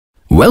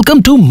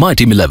Welcome to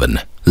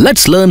MyTeam11.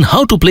 Let's learn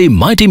how to play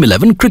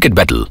MyTeam11 cricket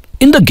battle.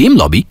 In the game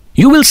lobby,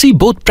 you will see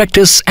both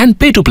practice and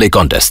pay-to-play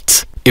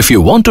contests. If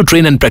you want to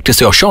train and practice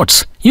your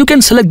shots, you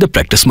can select the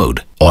practice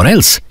mode. Or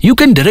else, you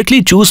can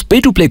directly choose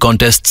pay-to-play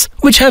contests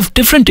which have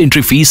different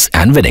entry fees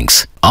and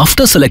winnings.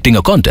 After selecting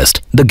a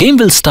contest, the game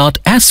will start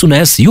as soon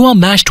as you are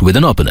matched with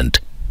an opponent.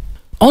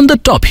 On the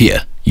top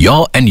here,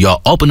 your and your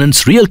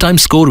opponent's real-time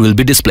score will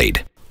be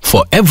displayed.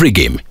 For every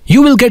game,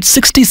 you will get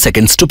 60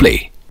 seconds to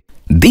play.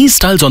 These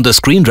tiles on the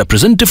screen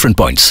represent different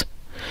points.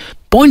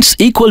 Points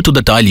equal to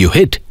the tile you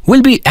hit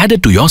will be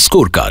added to your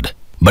scorecard.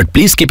 But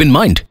please keep in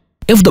mind,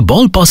 if the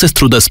ball passes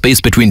through the space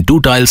between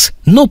two tiles,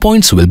 no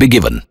points will be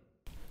given.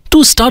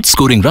 To start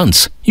scoring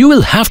runs, you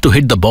will have to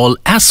hit the ball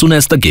as soon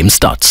as the game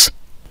starts.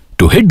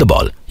 To hit the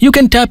ball, you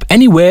can tap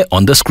anywhere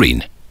on the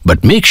screen,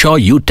 but make sure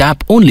you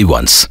tap only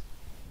once.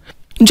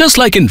 Just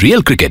like in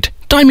real cricket,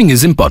 timing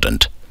is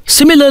important.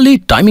 Similarly,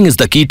 timing is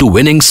the key to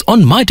winnings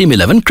on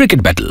MyTeam11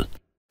 cricket battle.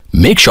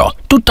 Make sure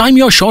to time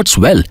your shots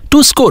well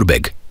to score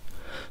big.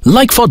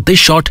 Like for this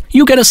shot,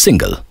 you get a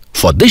single.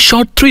 For this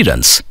shot, 3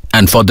 runs.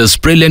 And for this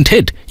brilliant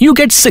hit, you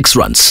get 6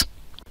 runs.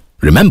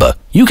 Remember,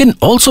 you can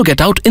also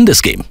get out in this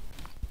game.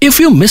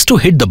 If you miss to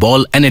hit the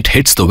ball and it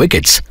hits the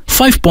wickets,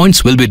 5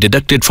 points will be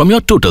deducted from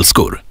your total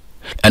score.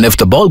 And if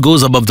the ball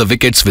goes above the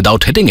wickets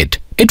without hitting it,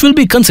 it will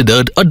be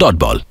considered a dot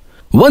ball.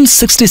 Once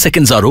 60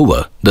 seconds are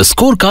over, the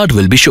scorecard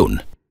will be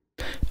shown.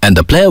 And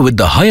the player with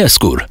the higher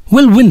score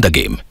will win the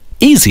game.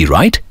 Easy,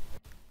 right?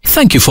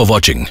 Thank you for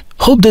watching.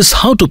 Hope this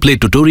how to play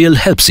tutorial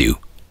helps you.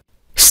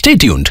 Stay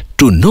tuned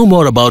to know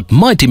more about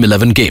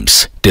MyTeam11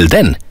 games. Till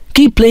then,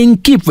 keep playing,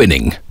 keep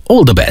winning.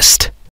 All the best.